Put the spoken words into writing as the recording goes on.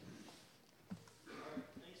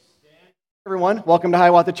Everyone, welcome to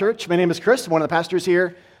Hiawatha Church. My name is Chris, I'm one of the pastors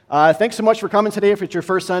here. Thanks so much for coming today. If it's your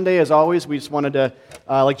first Sunday, as always, we just wanted to,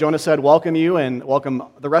 like Jonah said, welcome you and welcome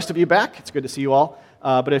the rest of you back. It's good to see you all.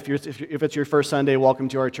 But if it's your first Sunday, welcome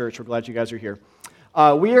to our church. We're glad you guys are here.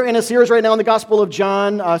 We are in a series right now in the Gospel of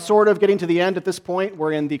John, sort of getting to the end at this point.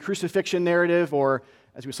 We're in the crucifixion narrative, or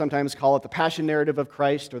as we sometimes call it, the passion narrative of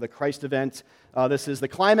Christ, or the Christ event. This is the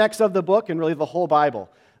climax of the book and really the whole Bible.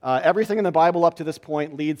 Everything in the Bible up to this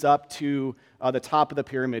point leads up to the top of the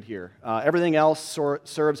pyramid here. Everything else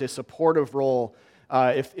serves a supportive role.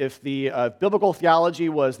 If the biblical theology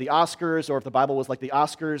was the Oscars, or if the Bible was like the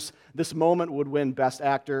Oscars, this moment would win Best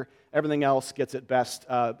Actor. Everything else gets at best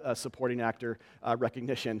supporting actor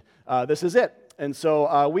recognition. This is it. And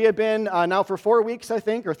so we have been now for 4 weeks, I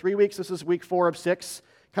think, or 3 weeks. This is week 4 of 6,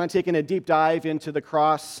 kind of taking a deep dive into the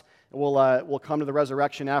cross. We'll come to the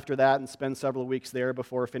resurrection after that and spend several weeks there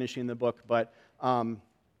before finishing the book. But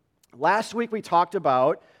last week we talked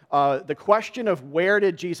about the question of where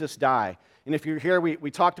did Jesus die? And if you're here, we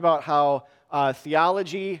talked about how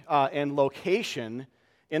theology and location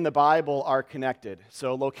in the Bible are connected.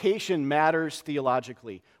 So location matters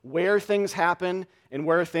theologically. Where things happen and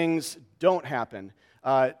where things don't happen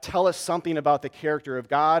tell us something about the character of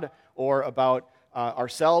God or about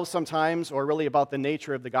ourselves sometimes, or really about the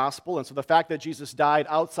nature of the gospel. And so the fact that Jesus died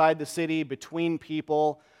outside the city, between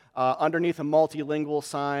people, underneath a multilingual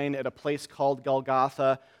sign at a place called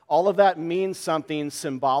Golgotha, all of that means something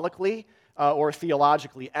symbolically or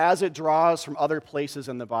theologically as it draws from other places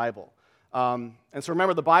in the Bible. And so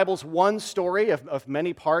remember, the Bible's one story of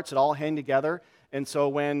many parts that all hang together. And so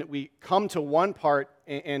when we come to one part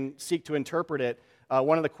and seek to interpret it,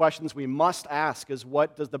 one of the questions we must ask is,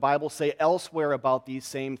 what does the Bible say elsewhere about these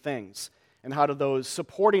same things? And how do those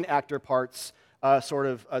supporting actor parts sort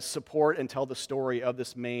of support and tell the story of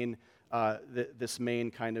this main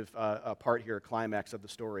kind of part here, climax of the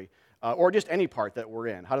story? Or just any part that we're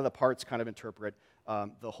in. How do the parts kind of interpret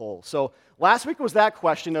the whole? So last week was that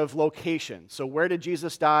question of location. So where did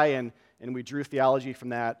Jesus die? And we drew theology from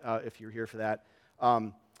that, if you're here for that.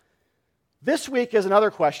 This week is another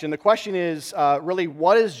question. The question is really,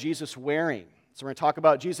 what is Jesus wearing? So we're going to talk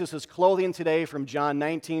about Jesus' clothing today from John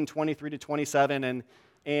 19, 23 to 27,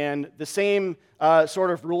 and the same sort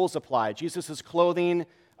of rules apply. Jesus' clothing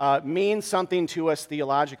means something to us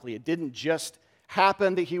theologically. It didn't just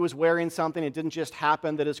happen that he was wearing something. It didn't just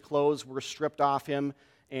happen that his clothes were stripped off him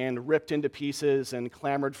and ripped into pieces and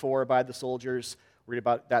clamored for by the soldiers. We'll read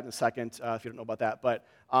about that in a second if you don't know about that. But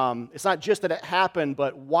it's not just that it happened,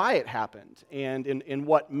 but why it happened, and in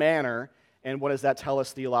what manner, and what does that tell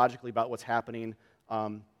us theologically about what's happening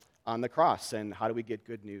on the cross, and how do we get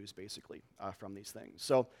good news, basically, from these things.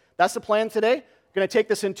 So that's the plan today. I'm going to take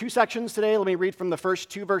this in 2 sections today. Let me read from the first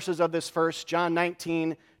 2 verses of this verse, John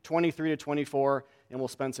 19, 23 to 24, and we'll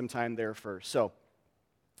spend some time there first. So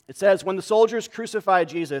it says, when the soldiers crucified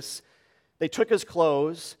Jesus, they took his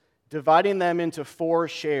clothes, dividing them into 4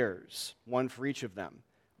 shares, one for each of them,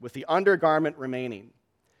 with the undergarment remaining.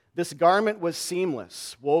 This garment was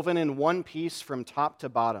seamless, woven in one piece from top to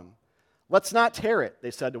bottom. Let's not tear it,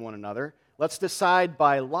 they said to one another. Let's decide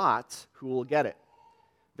by lot who will get it.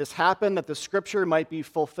 This happened that the scripture might be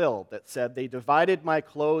fulfilled that said, they divided my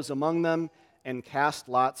clothes among them and cast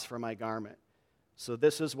lots for my garment. So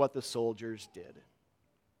this is what the soldiers did.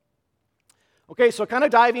 Okay, so kind of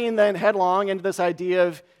diving then headlong into this idea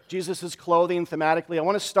of Jesus' clothing thematically, I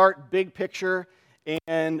want to start big picture,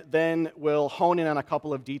 and then we'll hone in on a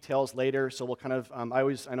couple of details later. So we'll kind of, I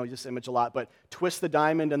know this image a lot, but twist the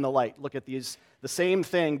diamond in the light. Look at these, the same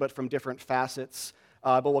thing, but from different facets.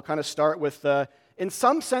 But we'll kind of start with, in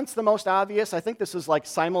some sense, the most obvious. I think this is like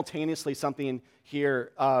simultaneously something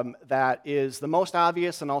here that is the most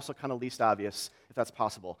obvious and also kind of least obvious, if that's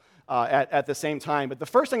possible, at the same time. But the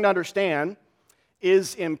first thing to understand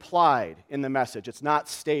is implied in the message. It's not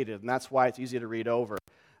stated, and that's why it's easy to read over.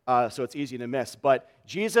 So it's easy to miss. But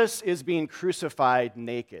Jesus is being crucified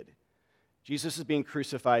naked. Jesus is being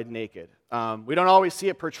crucified naked. We don't always see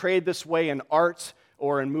it portrayed this way in art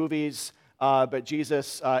or in movies, but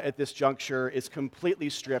Jesus at this juncture is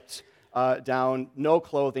completely stripped down, no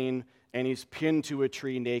clothing, and he's pinned to a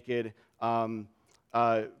tree naked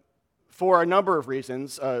for a number of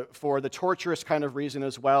reasons, for the torturous kind of reason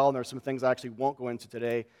as well, and there's some things I actually won't go into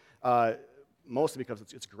today, mostly because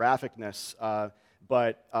it's graphicness,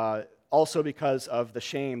 but also because of the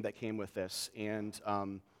shame that came with this. And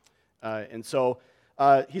so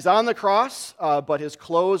he's on the cross, but his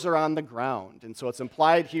clothes are on the ground. And so it's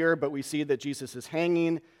implied here, but we see that Jesus is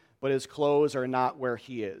hanging, but his clothes are not where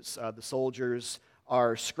he is. The soldiers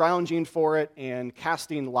are scrounging for it, and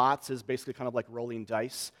casting lots is basically kind of like rolling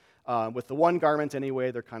dice. With the one garment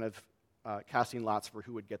anyway, they're kind of casting lots for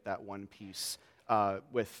who would get that one piece,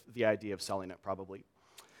 with the idea of selling it probably.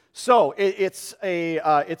 So it's a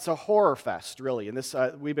horror fest, really, and this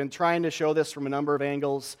we've been trying to show this from a number of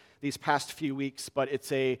angles these past few weeks, but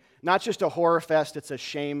it's not just a horror fest; it's a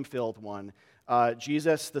shame-filled one.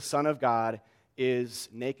 Jesus, the Son of God, is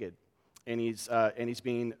naked, and he's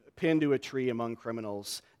being pinned to a tree among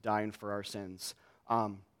criminals, dying for our sins.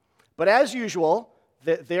 But as usual,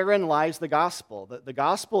 therein lies the gospel. The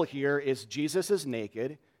gospel here is Jesus is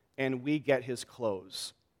naked, and we get his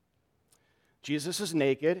clothes. Jesus is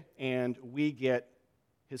naked, and we get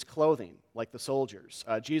his clothing, like the soldiers.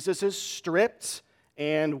 Jesus is stripped,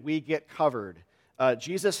 and we get covered.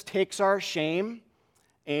 Jesus takes our shame,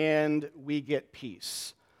 and we get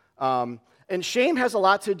peace. And shame has a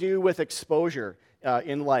lot to do with exposure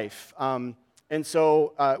in life. And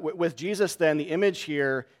so with Jesus, then, the image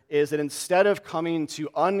here is that instead of coming to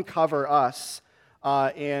uncover us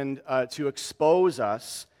and to expose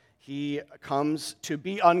us, he comes to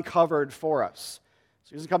be uncovered for us. So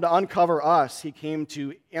he doesn't come to uncover us. He came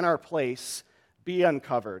to, in our place, be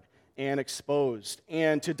uncovered and exposed,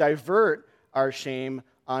 and to divert our shame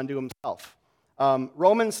onto himself.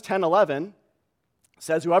 Romans 10:11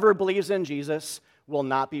 says, whoever believes in Jesus will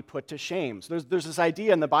not be put to shame. So there's this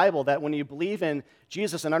idea in the Bible that when you believe in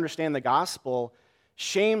Jesus and understand the gospel,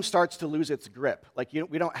 shame starts to lose its grip. Like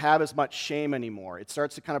we don't have as much shame anymore. It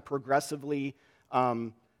starts to kind of progressively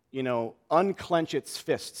unclench its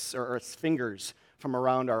fists or its fingers from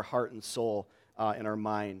around our heart and soul and our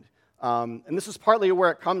mind. And this is partly where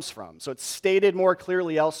it comes from. So it's stated more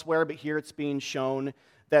clearly elsewhere, but here it's being shown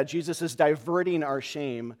that Jesus is diverting our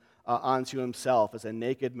shame onto himself as a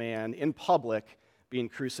naked man in public being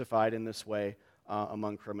crucified in this way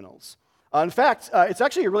among criminals. In fact, it's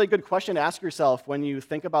actually a really good question to ask yourself when you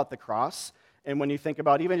think about the cross and when you think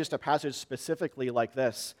about even just a passage specifically like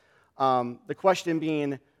this. The question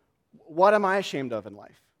being, what am I ashamed of in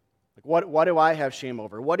life? Like, what do I have shame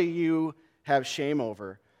over? What do you have shame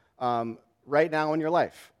over right now in your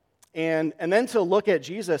life? And then to look at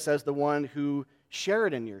Jesus as the one who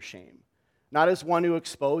shared in your shame, not as one who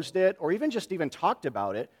exposed it or even talked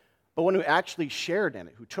about it, but one who actually shared in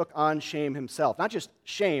it, who took on shame himself. Not just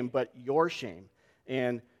shame, but your shame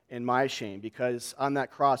and my shame, because on that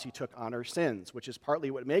cross he took on our sins, which is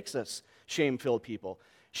partly what makes us shame-filled people.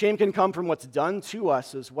 Shame can come from what's done to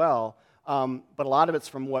us as well, but a lot of it's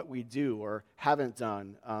from what we do or haven't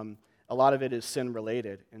done. A lot of it is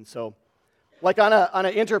sin-related. And so, like on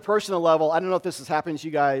an interpersonal level, I don't know if this has happened to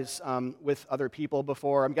you guys with other people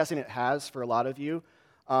before. I'm guessing it has for a lot of you.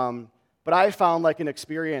 But I found like an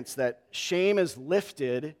experience that shame is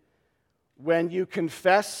lifted when you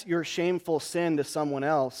confess your shameful sin to someone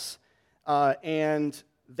else and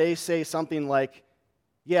they say something like,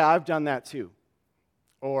 yeah, I've done that too.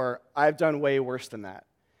 Or I've done way worse than that.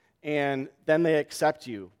 And then they accept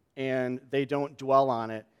you and they don't dwell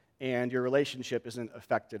on it and your relationship isn't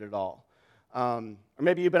affected at all. Or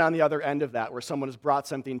maybe you've been on the other end of that where someone has brought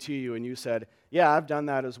something to you and you said, yeah, I've done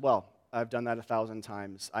that as well. I've done that 1,000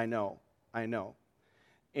 times. I know.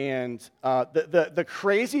 And the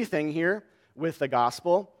crazy thing here with the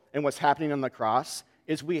gospel and what's happening on the cross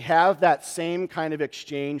is we have that same kind of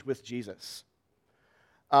exchange with Jesus.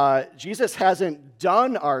 Jesus hasn't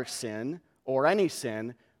done our sin or any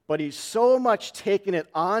sin, but he's so much taken it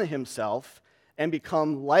on himself and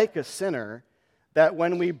become like a sinner that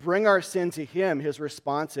when we bring our sin to him, his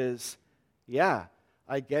response is, yeah,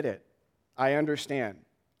 I get it. I understand.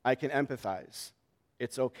 I can empathize.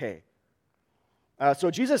 It's okay.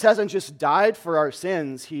 So Jesus hasn't just died for our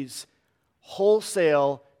sins, he's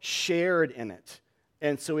wholesale shared in it.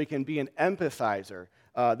 And so he can be an empathizer,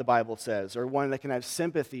 the Bible says, or one that can have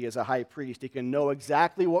sympathy as a high priest. He can know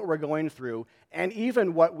exactly what we're going through and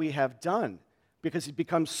even what we have done because he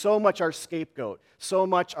becomes so much our scapegoat, so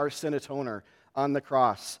much our sin atoner on the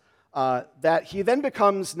cross, that he then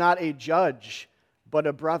becomes not a judge, but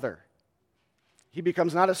a brother. He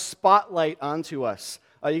becomes not a spotlight onto us.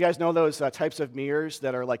 You guys know those types of mirrors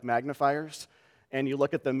that are like magnifiers? And you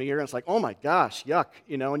look at the mirror and it's like, oh my gosh, yuck,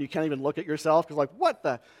 and you can't even look at yourself because like,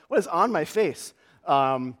 what is on my face?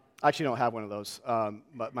 I actually don't have one of those,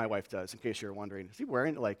 but my wife does, in case you're wondering. Is he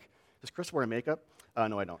wearing, does Chris wear makeup?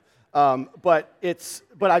 No, I don't. But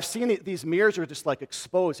I've seen these mirrors are just like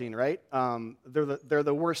exposing, right? They're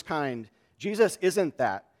the worst kind. Jesus isn't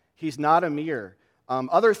that. He's not a mirror.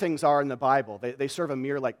 Other things are in the Bible. They serve a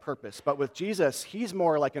mirror-like purpose. But with Jesus, he's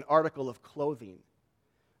more like an article of clothing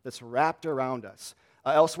that's wrapped around us.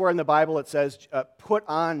 Elsewhere in the Bible, it says, put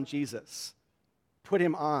on Jesus. Put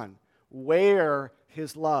him on. Wear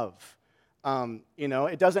his love.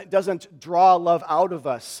 It doesn't draw love out of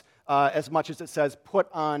us as much as it says, put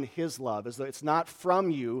on his love. As though it's not from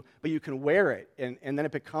you, but you can wear it, and then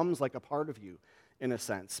it becomes like a part of you, in a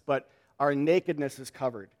sense. But our nakedness is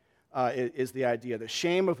covered, is the idea. The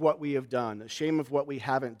shame of what we have done, the shame of what we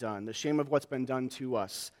haven't done, the shame of what's been done to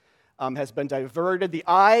us has been diverted. The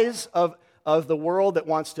eyes of the world that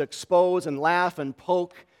wants to expose and laugh and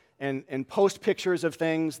poke and post pictures of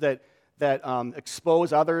things that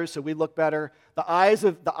expose others so we look better. The eyes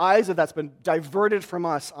of that's been diverted from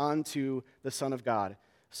us onto the Son of God,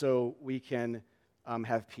 so we can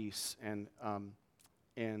have peace and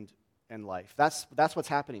life. That's what's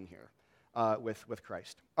happening here with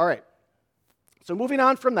Christ. All right. So moving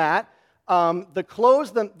on from that, the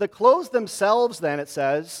clothes themselves, then it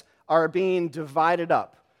says, are being divided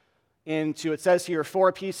up into. It says here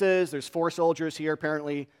 4 pieces. There's 4 soldiers here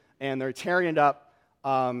apparently, and they're tearing it up.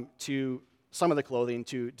 To some of the clothing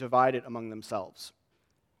to divide it among themselves.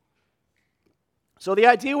 So the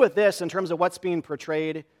idea with this, in terms of what's being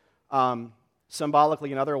portrayed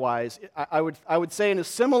symbolically and otherwise, I would say in a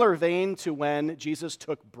similar vein to when Jesus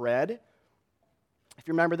took bread. If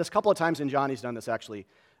you remember, this a couple of times in John he's done this actually,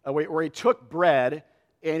 where he took bread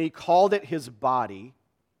and he called it his body,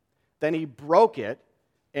 then he broke it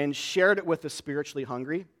and shared it with the spiritually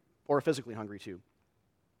hungry, or physically hungry too.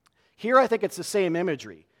 Here, I think it's the same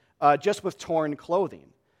imagery, just with torn clothing.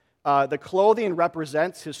 The clothing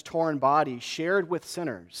represents his torn body shared with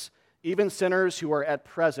sinners, even sinners who are at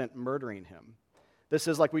present murdering him. This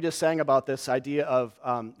is like we just sang about this idea of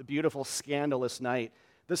the beautiful, scandalous night.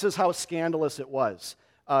 This is how scandalous it was.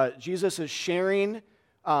 Jesus is sharing,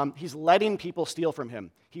 he's letting people steal from him.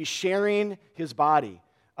 He's sharing his body,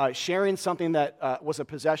 sharing something that was a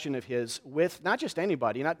possession of his with not just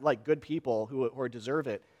anybody, not like good people who deserve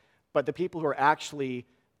it, but the people who are actually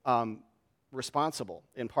responsible,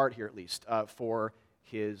 in part here at least, for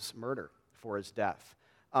his murder, for his death.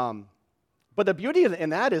 But the beauty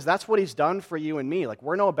in that is that's what he's done for you and me. Like,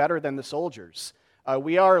 we're no better than the soldiers.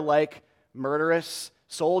 We are like murderous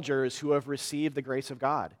soldiers who have received the grace of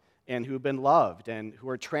God and who have been loved and who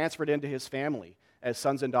are transferred into his family as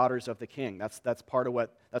sons and daughters of the King. That's part of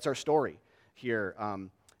that's our story here,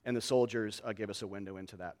 and the soldiers give us a window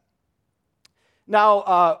into that.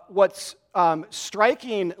 Now, what's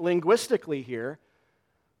striking linguistically here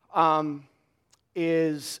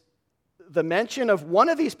is the mention of one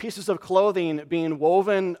of these pieces of clothing being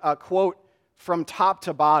woven, quote, from top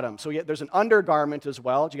to bottom. So there's an undergarment as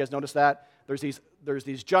well. Did you guys notice that? There's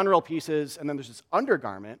these general pieces, and then there's this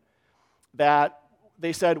undergarment that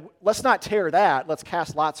they said, let's not tear that, let's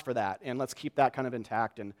cast lots for that, and let's keep that kind of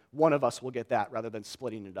intact, and one of us will get that rather than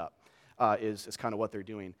splitting it up, is kind of what they're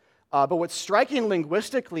doing. But what's striking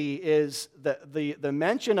linguistically is the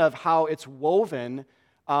mention of how it's woven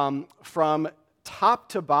from top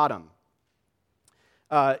to bottom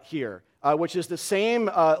here, which is the same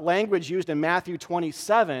language used in Matthew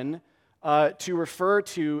 27 to refer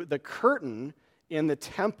to the curtain in the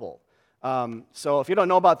temple. So if you don't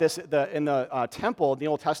know about this, in the temple in the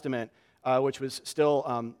Old Testament, which was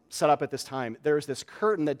still set up at this time, there was this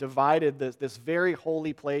curtain that divided this very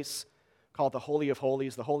holy place called the Holy of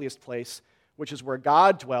Holies, the holiest place, which is where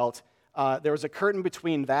God dwelt. There was a curtain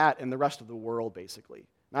between that and the rest of the world, basically.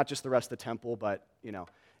 Not just the rest of the temple, but,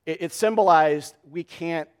 it symbolized we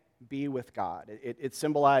can't be with God. It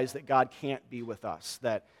symbolized that God can't be with us,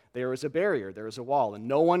 that there is a barrier, there is a wall, and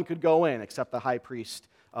no one could go in except the high priest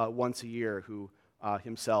once a year who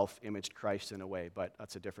himself imaged Christ in a way, but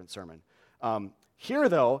that's a different sermon. Here,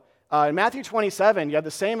 though, in Matthew 27, you have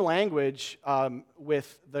the same language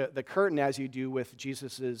with the curtain as you do with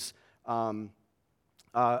Jesus'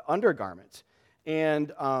 undergarment.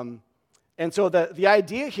 And so the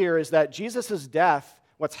idea here is that Jesus' death,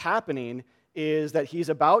 what's happening is that he's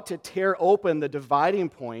about to tear open the dividing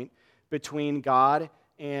point between God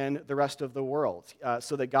and the rest of the world,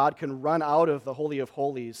 so that God can run out of the Holy of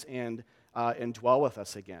Holies and dwell with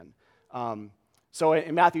us again. So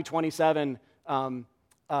in Matthew 27,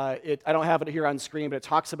 I don't have it here on screen, but it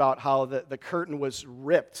talks about how the curtain was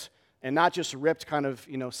ripped, and not just ripped kind of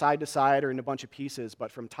side to side or in a bunch of pieces,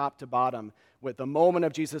 but from top to bottom. With the moment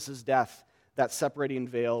of Jesus' death, that separating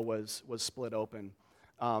veil was split open.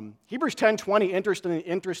 Hebrews 10:20,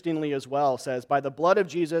 interestingly as well, says, "By the blood of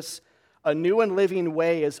Jesus, a new and living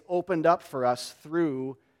way is opened up for us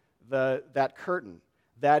through that curtain.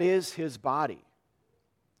 That is his body."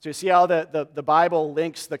 So you see how the Bible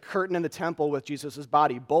links the curtain in the temple with Jesus'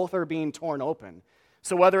 body. Both are being torn open.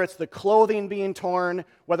 So whether it's the clothing being torn,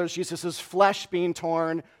 whether it's Jesus' flesh being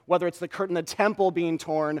torn, whether it's the curtain in the temple being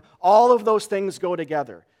torn, all of those things go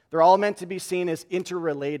together. They're all meant to be seen as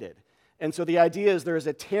interrelated. And so the idea is there is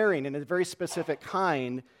a tearing, and a very specific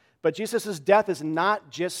kind, but Jesus' death is not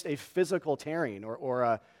just a physical tearing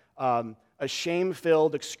or a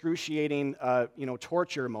shame-filled, excruciating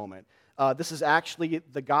torture moment. This is actually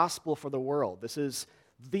the gospel for the world. This is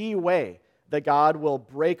the way that God will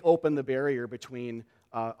break open the barrier between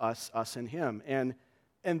us and him.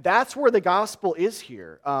 And that's where the gospel is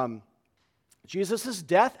here. Jesus'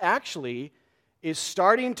 death actually is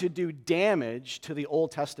starting to do damage to the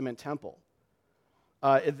Old Testament temple.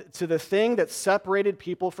 To the thing that separated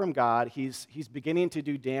people from God, he's beginning to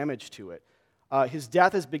do damage to it. His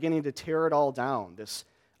death is beginning to tear it all down. This,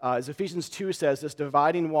 as Ephesians 2 says, this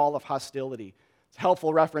dividing wall of hostility. It's a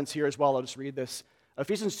helpful reference here as well. I'll just read this.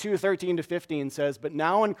 Ephesians 2:13-15 says, "But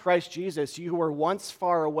now in Christ Jesus, you who were once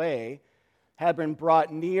far away have been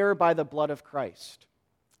brought near by the blood of Christ.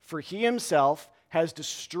 For he himself has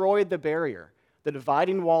destroyed the barrier, the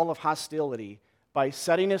dividing wall of hostility, by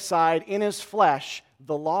setting aside in his flesh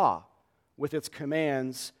the law with its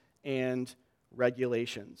commands and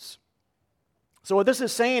regulations." So what this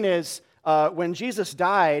is saying is, when Jesus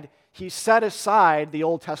died, he set aside the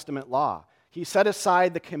Old Testament law. He set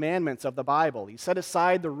aside the commandments of the Bible. He set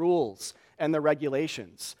aside the rules and the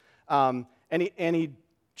regulations. And he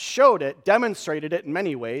showed it, demonstrated it in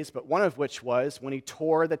many ways, but one of which was when he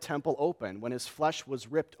tore the temple open, when his flesh was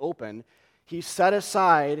ripped open. He set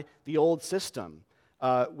aside the old system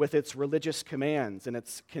with its religious commands and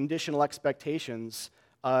its conditional expectations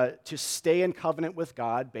to stay in covenant with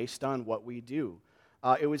God based on what we do.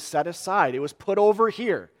 It was set aside. It was put over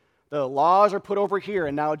here. The laws are put over here,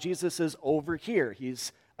 and now Jesus is over here.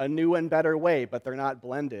 He's a new and better way, but they're not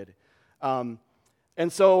blended. And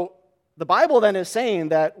so the Bible then is saying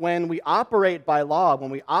that when we operate by law, when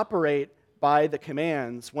we operate by the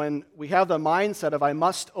commands, when we have the mindset of I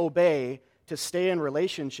must obey to stay in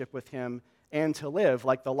relationship with him and to live,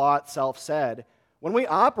 like the law itself said, when we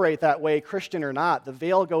operate that way, Christian or not, the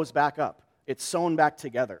veil goes back up. It's sewn back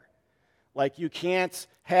together. Like you can't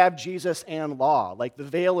have Jesus and law. Like the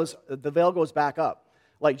veil goes back up.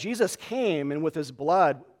 Like Jesus came, and with his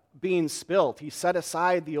blood being spilt, he set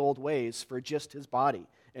aside the old ways for just his body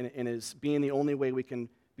and his being the only way we can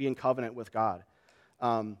be in covenant with God.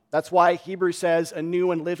 That's why Hebrews says a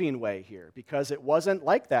new and living way here, because it wasn't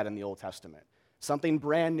like that in the Old Testament. Something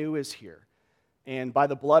brand new is here. And by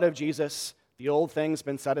the blood of Jesus, the old thing's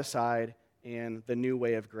been set aside, and the new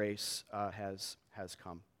way of grace has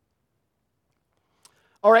come.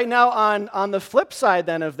 All right, now on the flip side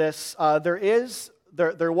then of this,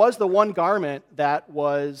 there was the one garment that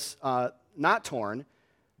was not torn,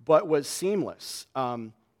 but was seamless.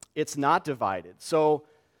 It's not divided. So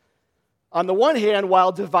on the one hand,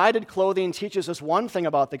 while divided clothing teaches us one thing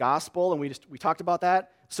about the gospel, and we talked about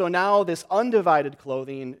that, so now this undivided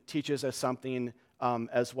clothing teaches us something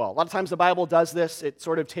as well. A lot of times the Bible does this. It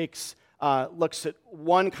sort of looks at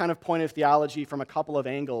one kind of point of theology from a couple of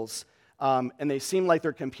angles, and they seem like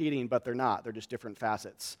they're competing, but they're not. They're just different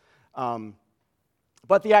facets.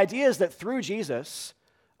 But the idea is that through Jesus,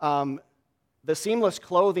 the seamless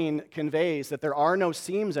clothing conveys that there are no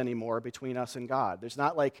seams anymore between us and God. There's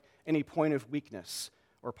not like any point of weakness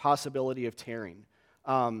or possibility of tearing.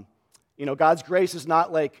 God's grace is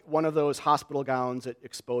not like one of those hospital gowns that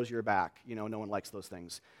expose your back. No one likes those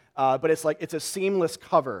things. But it's a seamless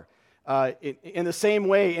cover. In the same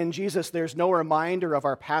way, in Jesus, there's no reminder of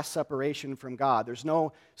our past separation from God. There's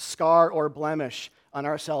no scar or blemish on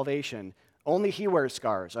our salvation. Only he wears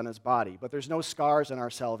scars on his body, but there's no scars on our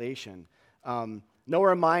salvation. No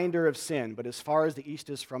reminder of sin, but as far as the east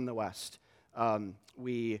is from the west,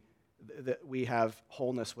 we have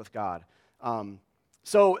wholeness with God.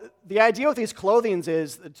 So the idea with these clothings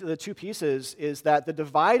is, the two pieces, is that the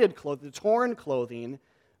divided clothing, the torn clothing,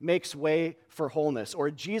 makes way for wholeness, or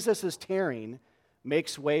Jesus' tearing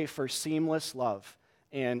makes way for seamless love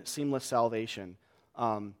and seamless salvation.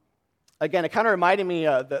 Again, it kind of reminded me,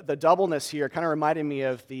 the doubleness here kind of reminded me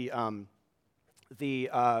of the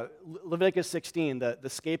Leviticus 16, the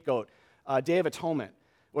scapegoat, Day of Atonement.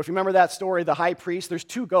 Well, if you remember that story, the high priest, there's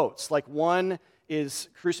two goats. Like one is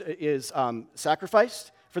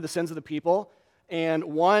sacrificed for the sins of the people, and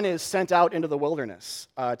one is sent out into the wilderness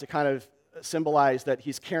to kind of symbolize that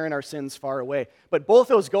he's carrying our sins far away. But both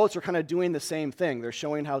those goats are kind of doing the same thing. They're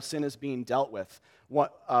showing how sin is being dealt with.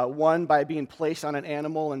 One by being placed on an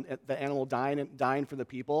animal and the animal dying for the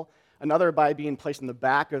people. Another by being placed in the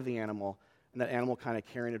back of the animal and that animal kind of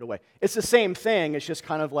carrying it away. It's the same thing. It's just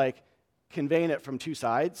kind of like conveying it from two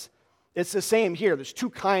sides. It's the same here. There's two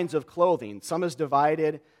kinds of clothing. Some is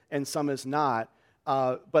divided and some is not.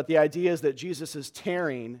 But the idea is that Jesus is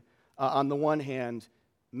tearing, on the one hand,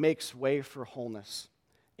 makes way for wholeness.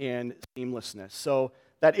 and seamlessness. So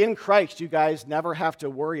that in Christ, you guys never have to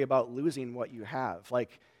worry about losing what you have.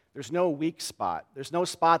 Like, there's no weak spot. There's no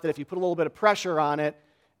spot that if you put a little bit of pressure on it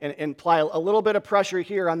and apply a little bit of pressure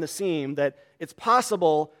here on the seam, that it's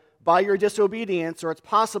possible by your disobedience, or it's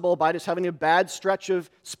possible by just having a bad stretch of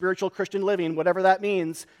spiritual Christian living, whatever that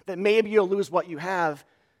means, that maybe you'll lose what you have.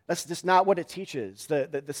 That's just not what it teaches.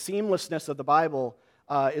 The seamlessness of the Bible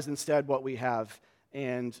is instead what we have.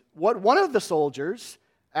 And what one of the soldiers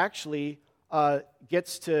actually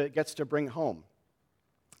gets to bring home.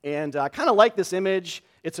 And I kind of like this image.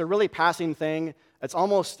 It's a really passing thing. It's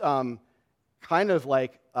almost kind of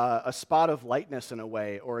like a spot of lightness in a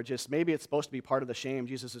way, or just maybe it's supposed to be part of the shame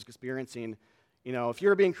Jesus is experiencing. You know, if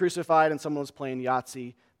you're being crucified and someone was playing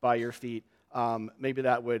Yahtzee by your feet, maybe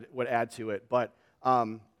that would add to it. But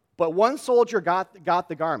one soldier got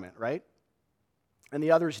the garment, right? And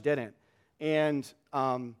the others didn't. And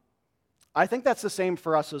I think that's the same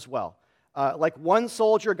for us as well. Like one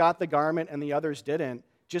soldier got the garment and the others didn't,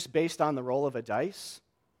 just based on the roll of a dice.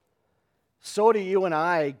 So do you and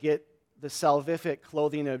I get the salvific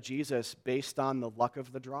clothing of Jesus based on the luck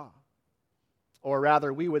of the draw. Or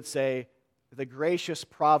rather, we would say, the gracious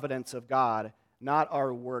providence of God, not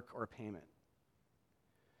our work or payment.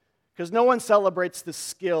 Because no one celebrates the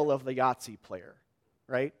skill of the Yahtzee player,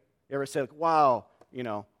 right? You ever say, like, wow,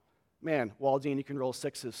 man, Waldine, you can roll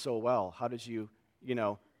sixes so well. How did you,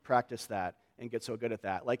 practice that and get so good at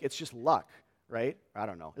that? Like, it's just luck, right? I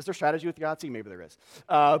don't know. Is there strategy with Yahtzee? Maybe there is.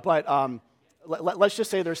 Let's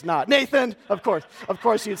just say there's not. Nathan, of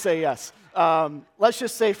course you'd say yes. Let's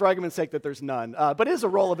just say, for argument's sake, that there's none. But it is a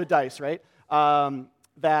roll of a dice, right?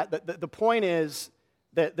 The point is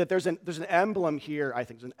that there's an emblem here, I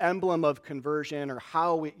think. There's an emblem of conversion, or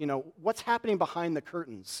how we, what's happening behind the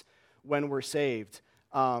curtains when we're saved.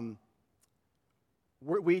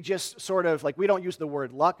 We just sort of, like, we don't use the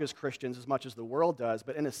word luck as Christians as much as the world does,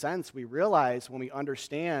 but in a sense, we realize when we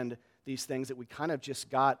understand these things that we kind of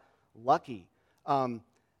just got lucky. In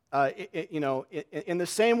the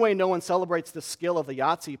same way no one celebrates the skill of the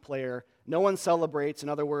Yahtzee player, no one celebrates, in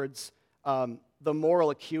other words, the moral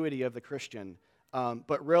acuity of the Christian,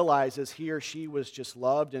 but realizes he or she was just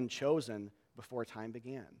loved and chosen before time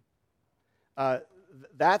began.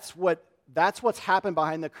 That's what's happened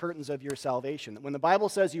behind the curtains of your salvation. When the Bible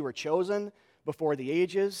says you were chosen before the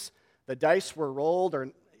ages, the dice were rolled,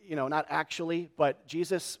 or not actually, but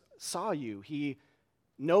Jesus saw you. He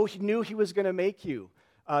knew he was going to make you.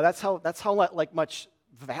 That's how like much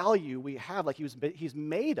value we have. Like he's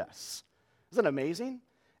made us. Isn't it amazing?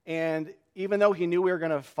 And even though he knew we were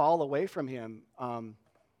going to fall away from him,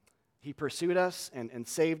 he pursued us and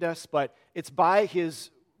saved us. But it's by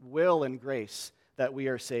his will and grace that we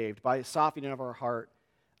are saved, by softening of our heart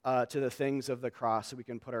to the things of the cross, so we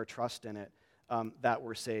can put our trust in it, that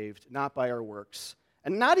we're saved, not by our works.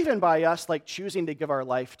 And not even by us like choosing to give our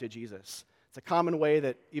life to Jesus. It's a common way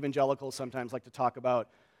that evangelicals sometimes like to talk about,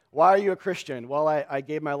 why are you a Christian? Well, I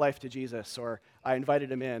gave my life to Jesus, or I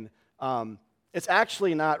invited him in. It's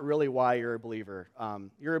actually not really why you're a believer.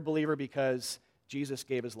 You're a believer because Jesus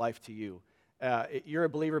gave his life to you. You're a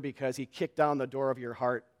believer because he kicked down the door of your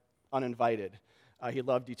heart uninvited. He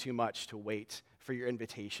loved you too much to wait for your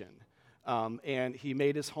invitation. And he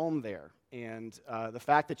made his home there. And the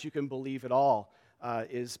fact that you can believe at all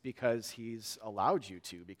is because he's allowed you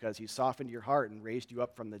to, because he softened your heart and raised you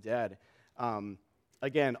up from the dead.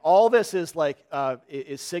 Again, all this is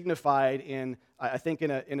is signified in, I think,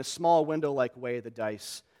 in a small window-like way, the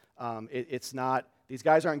dice. It's not; these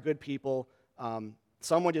guys aren't good people.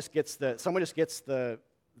 Someone just gets the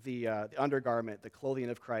undergarment, the clothing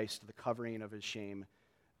of Christ, the covering of his shame,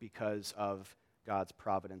 because of God's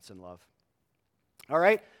providence and love. All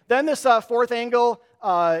right. Then this fourth angle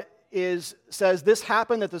says, this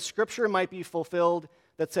happened that the scripture might be fulfilled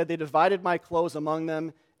that said, they divided my clothes among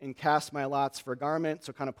them and cast my lots for garment.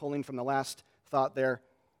 So kind of pulling from the last thought there.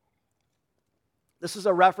 This is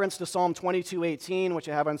a reference to Psalm 22:18, which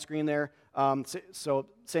I have on screen there. So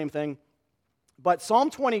same thing. But Psalm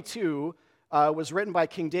 22 was written by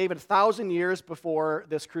King David 1,000 years before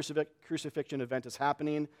this crucifixion event is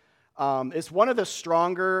happening. It's one of the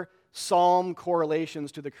stronger psalm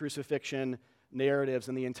correlations to the crucifixion narratives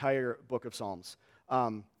in the entire book of Psalms.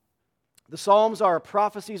 The Psalms are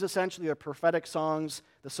prophecies, essentially. They're prophetic songs,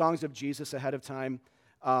 the songs of Jesus ahead of time.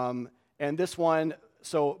 And this one,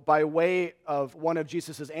 so by way of one of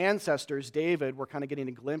Jesus' ancestors, David, we're kind of getting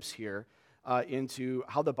a glimpse here into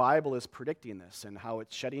how the Bible is predicting this and how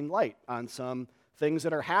it's shedding light on some things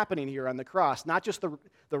that are happening here on the cross. Not just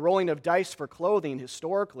the rolling of dice for clothing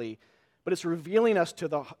historically, but it's revealing us to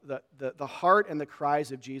the heart and the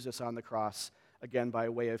cries of Jesus on the cross again, by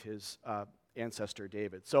way of his ancestor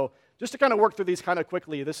David. So just to kind of work through these kind of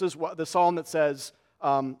quickly, this is what the psalm that says,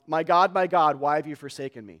 my God, why have you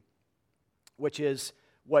forsaken me? Which is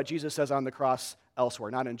what Jesus says on the cross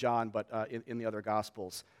elsewhere, not in John, but in the other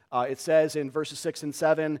Gospels. It says in verses 6 and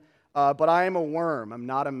 7, but I am a worm, I'm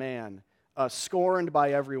not a man, scorned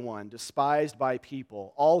by everyone, despised by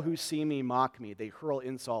people. All who see me mock me. They hurl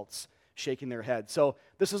insults, shaking their heads. So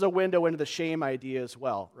this is a window into the shame idea as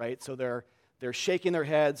well, right? So they're shaking their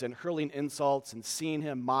heads and hurling insults and seeing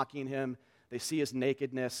him, mocking him. They see his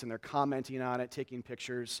nakedness and they're commenting on it, taking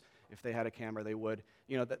pictures. If they had a camera, they would.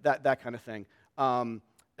 You know, that kind of thing.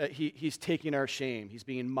 He's taking our shame. He's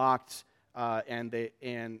being mocked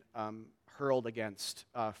and hurled against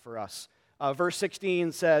for us. Verse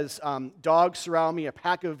 16 says, dogs surround me, a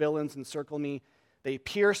pack of villains encircle me. They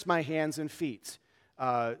pierce my hands and feet.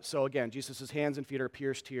 So again, Jesus' hands and feet are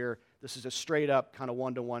pierced here. This is a straight up kind of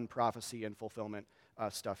one-to-one prophecy and fulfillment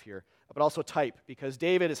stuff here. But also type, because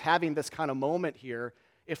David is having this kind of moment here,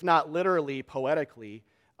 if not literally, poetically,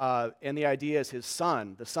 and the idea is his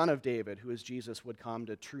son, the son of David, who is Jesus, would come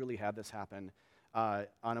to truly have this happen on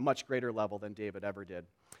a much greater level than David ever did.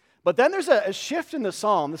 But then there's a shift in the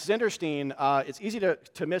psalm. This is interesting. It's easy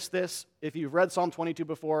to miss this. If you've read Psalm 22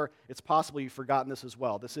 before, it's possible you've forgotten this as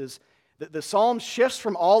well. This is the psalm shifts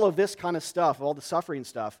from all of this kind of stuff, all the suffering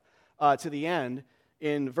stuff, to the end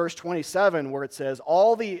in verse 27, where it says,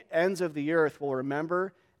 all the ends of the earth will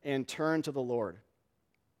remember and turn to the Lord.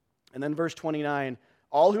 And then verse 29,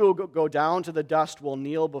 all who will go down to the dust will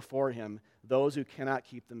kneel before him, those who cannot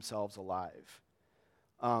keep themselves alive.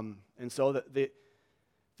 And so the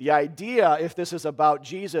idea, if this is about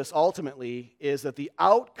Jesus ultimately, is that the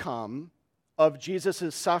outcome of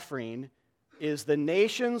Jesus' suffering is the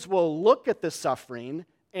nations will look at the suffering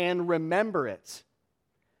and remember it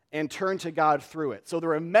and turn to God through it. So the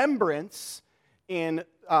remembrance in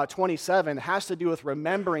 27 has to do with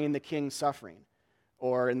remembering the king's suffering,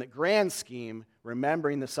 or in the grand scheme,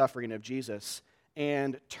 remembering the suffering of Jesus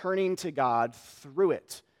and turning to God through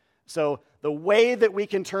it. So the way that we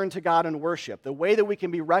can turn to God in worship, the way that we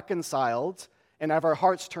can be reconciled and have our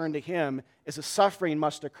hearts turned to him, is a suffering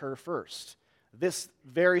must occur first. This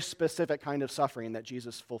very specific kind of suffering that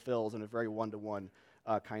Jesus fulfills in a very one-to-one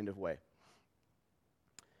kind of way.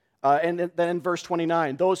 And then verse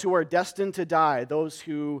 29, those who are destined to die, those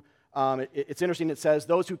who, it's interesting, it says,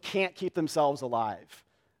 those who can't keep themselves alive.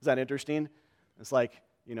 Is that interesting? It's like,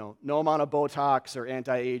 no amount of Botox or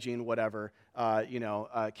anti-aging, whatever,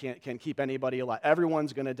 can keep anybody alive.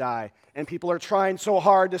 Everyone's going to die. And people are trying so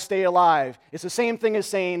hard to stay alive. It's the same thing as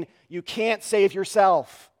saying you can't save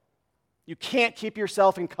yourself. You can't keep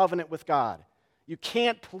yourself in covenant with God. You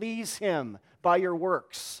can't please him by your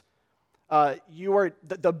works. You are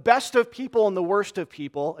the best of people and the worst of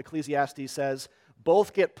people, Ecclesiastes says,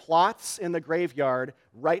 both get plots in the graveyard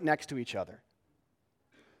right next to each other.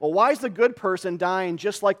 Well, why is the good person dying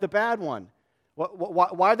just like the bad one?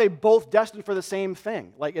 Why are they both destined for the same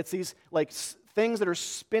thing? Like, it's these things that are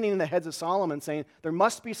spinning in the heads of Solomon, saying there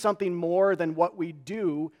must be something more than what we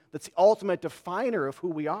do that's the ultimate definer of who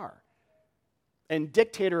we are and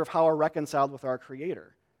dictator of how we're reconciled with our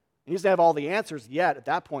Creator. He doesn't have all the answers yet at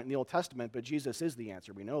that point in the Old Testament, but Jesus is the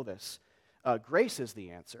answer. We know this. Grace is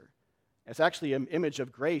the answer. It's actually an image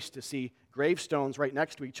of grace to see gravestones right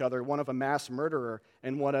next to each other, one of a mass murderer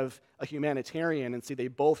and one of a humanitarian, and see they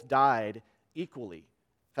both died equally.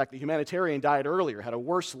 In fact, the humanitarian died earlier, had a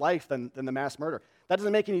worse life than the mass murderer. That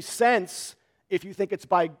doesn't make any sense if you think it's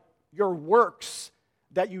by your works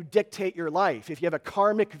that you dictate your life, if you have a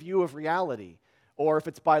karmic view of reality, or if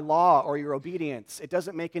it's by law or your obedience. It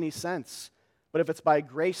doesn't make any sense. But if it's by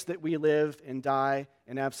grace that we live and die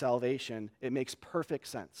and have salvation, it makes perfect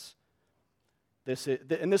sense. This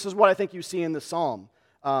is what I think you see in the psalm.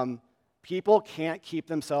 People can't keep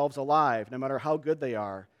themselves alive, no matter how good they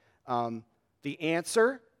are. The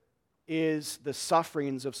answer is the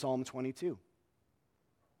sufferings of Psalm 22.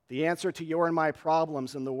 The answer to your and my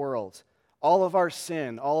problems in the world, all of our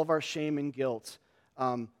sin, all of our shame and guilt,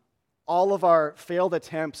 all of our failed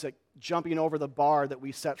attempts at jumping over the bar that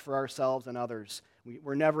we set for ourselves and others.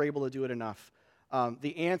 We're never able to do it enough.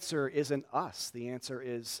 The answer isn't us. The answer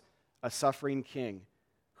is a suffering king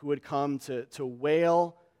who would come to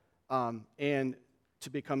wail and to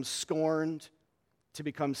become scorned, to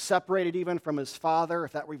become separated even from his Father,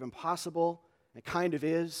 if that were even possible. It kind of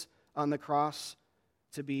is on the cross,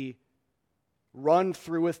 to be run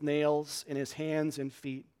through with nails in his hands and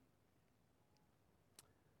feet.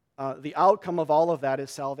 The outcome of all of that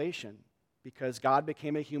is salvation, because God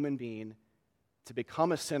became a human being to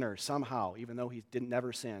become a sinner somehow, even though he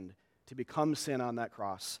never sinned, to become sin on that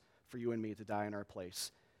cross for you and me to die in our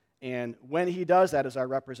place. And when he does that as our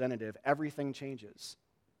representative, everything changes.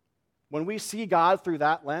 When we see God through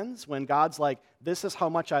that lens, when God's like, this is how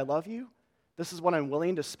much I love you, this is what I'm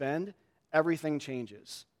willing to spend, everything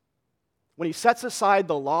changes. When he sets aside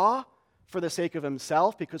the law for the sake of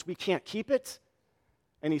himself because we can't keep it,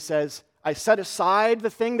 and he says, I set aside the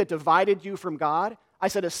thing that divided you from God. I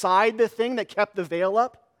set aside the thing that kept the veil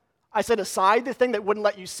up. I set aside the thing that wouldn't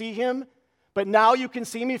let you see him, but now you can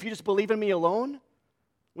see me if you just believe in me alone.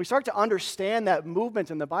 We start to understand that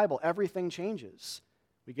movement in the Bible. Everything changes.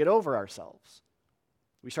 We get over ourselves.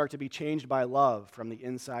 We start to be changed by love from the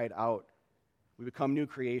inside out. We become new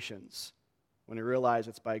creations when we realize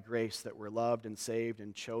it's by grace that we're loved and saved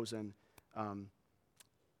and chosen,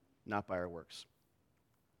 not by our works.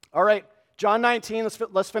 All right, John 19,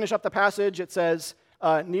 let's finish up the passage. It says,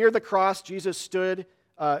 near the cross, the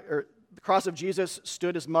cross of Jesus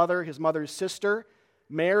stood his mother's sister,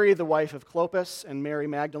 Mary, the wife of Clopas, and Mary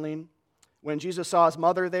Magdalene. When Jesus saw his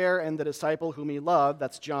mother there and the disciple whom he loved,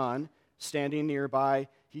 that's John, standing nearby,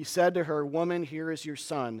 he said to her, Woman, here is your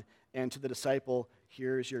son, and to the disciple,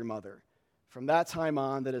 here is your mother. From that time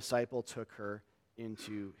on, the disciple took her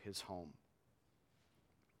into his home.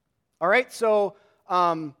 All right, so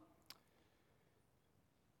a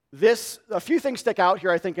few things stick out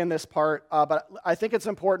here, I think, in this part, but I think it's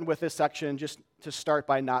important with this section just to start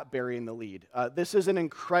by not burying the lead. This is an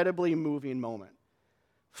incredibly moving moment,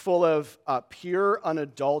 full of pure,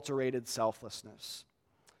 unadulterated selflessness.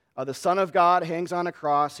 The Son of God hangs on a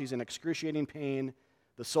cross. He's in excruciating pain.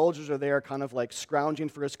 The soldiers are there kind of like scrounging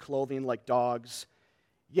for his clothing like dogs.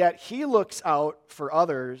 Yet he looks out for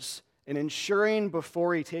others and ensuring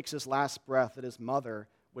before he takes his last breath that his mother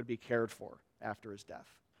would be cared for after his death.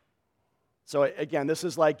 So again, this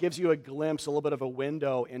is like gives you a glimpse, a little bit of a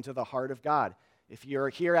window into the heart of God. If you're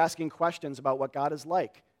here asking questions about what God is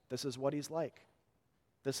like, this is what he's like.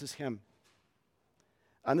 This is him.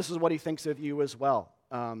 And this is what he thinks of you as well.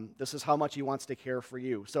 This is how much he wants to care for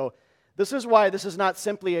you. So this is why this is not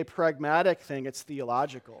simply a pragmatic thing, it's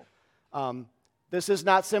theological. This is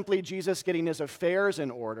not simply Jesus getting his affairs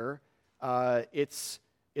in order. It's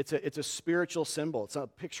a spiritual symbol. It's a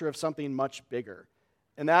picture of something much bigger.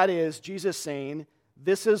 And that is Jesus saying,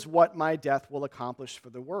 this is what my death will accomplish for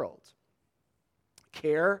the world.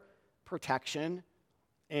 Care, protection,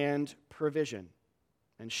 and provision,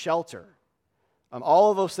 and shelter.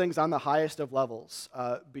 All of those things on the highest of levels,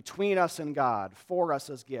 between us and God, for us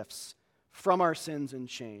as gifts, from our sins and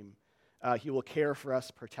shame. He will care for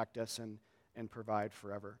us, protect us, and provide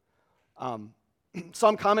forever.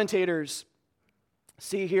 Some commentators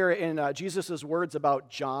see here in Jesus' words about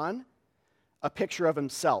John a picture of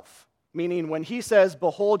himself, meaning when he says,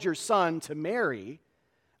 behold your son to Mary,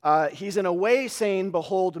 he's in a way saying,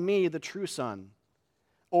 behold me, the true son.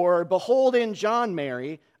 Or behold in John,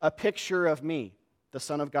 Mary, a picture of me, the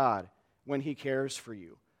Son of God, when he cares for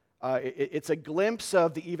you. It's a glimpse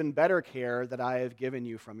of the even better care that I have given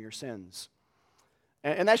you from your sins.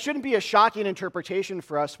 And that shouldn't be a shocking interpretation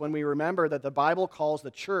for us when we remember that the Bible calls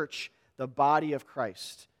the church the body of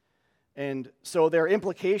Christ. And so there are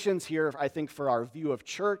implications here, I think, for our view of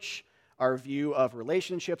church, our view of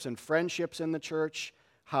relationships and friendships in the church,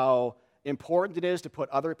 how important it is to put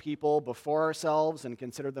other people before ourselves and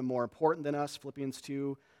consider them more important than us, Philippians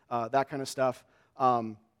 2, that kind of stuff.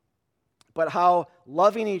 But how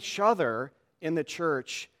loving each other in the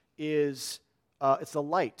church is, it's a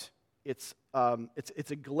light. It's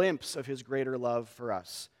a glimpse of his greater love for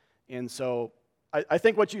us. And so I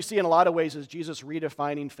think what you see in a lot of ways is Jesus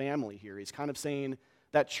redefining family here. He's kind of saying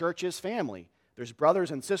that church is family. There's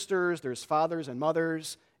brothers and sisters, there's fathers and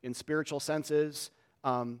mothers in spiritual senses,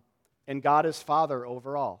 and God is Father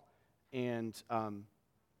overall. And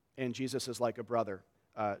Jesus is like a brother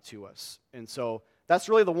to us. And so that's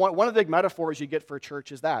really one of the big metaphors you get for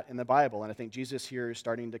church is that in the Bible. And I think Jesus here is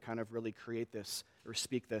starting to kind of really create this or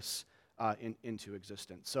speak this into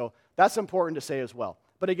existence. So that's important to say as well.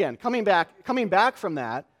 But again, coming back from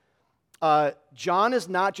that, John is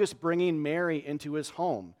not just bringing Mary into his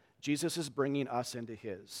home. Jesus is bringing us into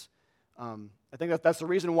his. I think that's the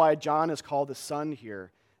reason why John is called the Son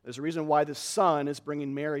here. There's a reason why the Son is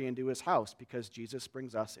bringing Mary into his house, because Jesus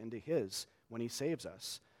brings us into his when he saves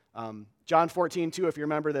us. John 14:2, if you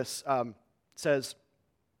remember this, says,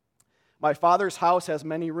 my Father's house has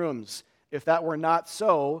many rooms. If that were not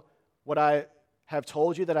so, would I have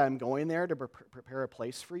told you that I'm going there to prepare a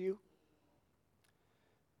place for you?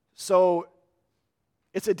 So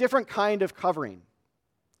it's a different kind of covering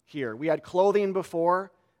here. We had clothing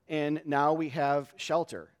before, and now we have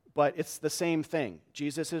shelter. But it's the same thing.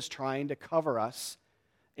 Jesus is trying to cover us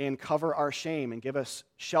and cover our shame and give us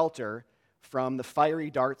shelter from the fiery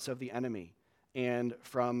darts of the enemy and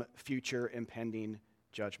from future impending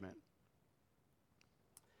judgment.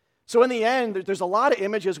 So in the end, there's a lot of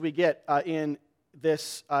images we get in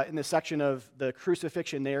this section of the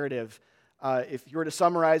crucifixion narrative. If you were to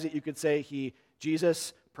summarize it, you could say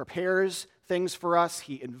Jesus prepares things for us.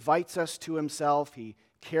 He invites us to himself. He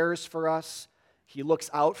cares for us. He looks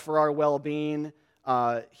out for our well-being.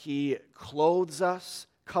 He clothes us,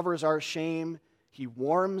 covers our shame. He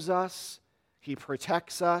warms us. He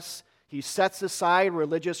protects us. He sets aside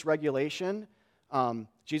religious regulation.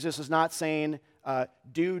 Jesus is not saying,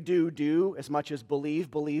 do, as much as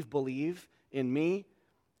believe in me.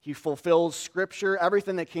 He fulfills Scripture,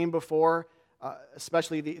 everything that came before,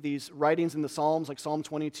 especially these writings in the Psalms, like Psalm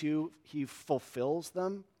 22, he fulfills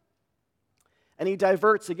them. And he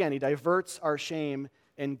diverts our shame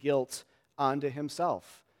and guilt onto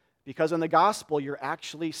himself. Because in the gospel, you're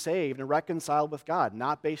actually saved and reconciled with God,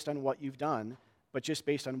 not based on what you've done, but just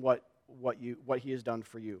based on what he has done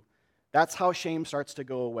for you. That's how shame starts to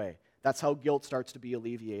go away. That's how guilt starts to be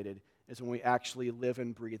alleviated, is when we actually live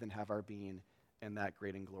and breathe and have our being in that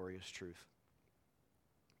great and glorious truth.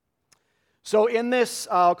 So in this,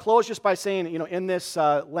 I'll close just by saying, in this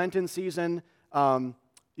Lenten season, I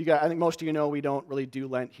think most of you know we don't really do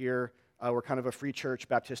Lent here. We're kind of a free church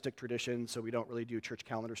Baptistic tradition, so we don't really do church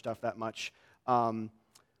calendar stuff that much.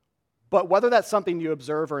 But whether that's something you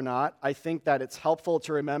observe or not, I think that it's helpful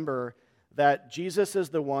to remember that Jesus is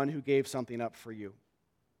the one who gave something up for you,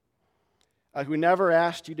 who never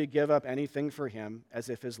asked you to give up anything for him as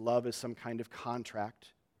if his love is some kind of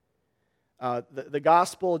contract. The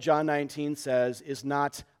gospel, John 19 says, is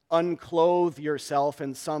not unclothe yourself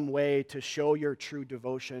in some way to show your true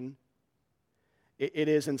devotion. It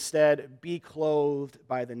is instead, be clothed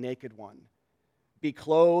by the naked one. Be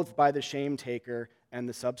clothed by the shame taker and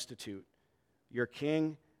the substitute, your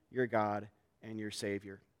King, your God, and your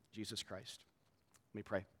Savior, Jesus Christ. Let me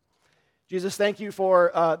pray. Jesus, thank you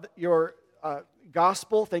for your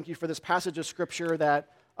gospel. Thank you for this passage of Scripture that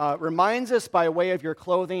reminds us by way of your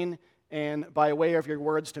clothing and by way of your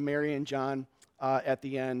words to Mary and John at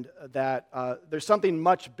the end that there's something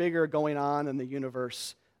much bigger going on in the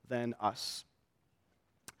universe than us.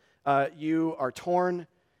 You are torn.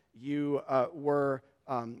 You were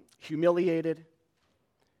humiliated.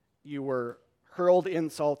 You were hurled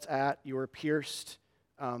insults at. You were pierced.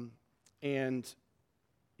 And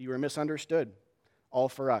you were misunderstood, all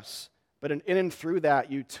for us. But in and through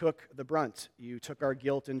that, you took the brunt. You took our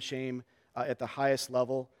guilt and shame at the highest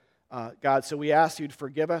level. God, so we ask you to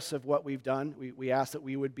forgive us of what we've done. We ask that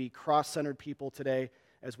we would be cross-centered people today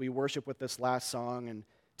as we worship with this last song and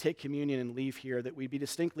take communion and leave here, that we be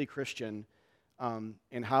distinctly Christian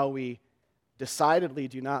in how we decidedly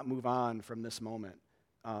do not move on from this moment,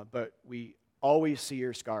 but we always see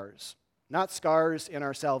your scars. Not scars in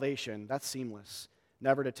our salvation, that's seamless,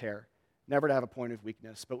 never to tear, never to have a point of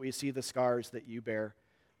weakness, but we see the scars that you bear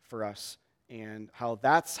for us and how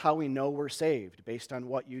that's how we know we're saved, based on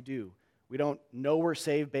what you do. We don't know we're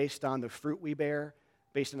saved based on the fruit we bear,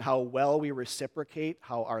 based on how well we reciprocate,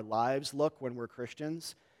 how our lives look when we're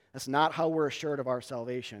Christians. That's not how we're assured of our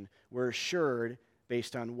salvation. We're assured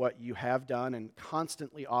based on what you have done and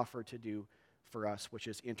constantly offer to do for us, which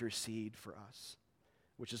is intercede for us,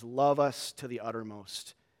 which is love us to the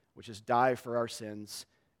uttermost, which is die for our sins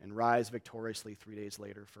and rise victoriously 3 days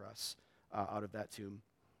later for us out of that tomb.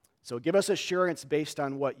 So give us assurance based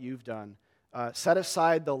on what you've done. Set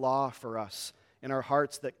aside the law for us in our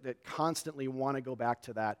hearts that constantly want to go back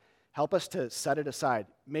to that. Help us to set it aside.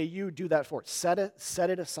 May you do that for us. Set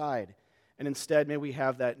it aside. And instead, may we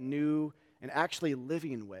have that new and actually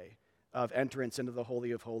living way of entrance into the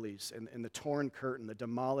Holy of Holies and the torn curtain, the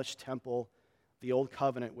demolished temple, the old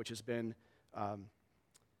covenant which has been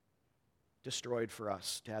destroyed for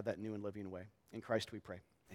us to have that new and living way. In Christ we pray.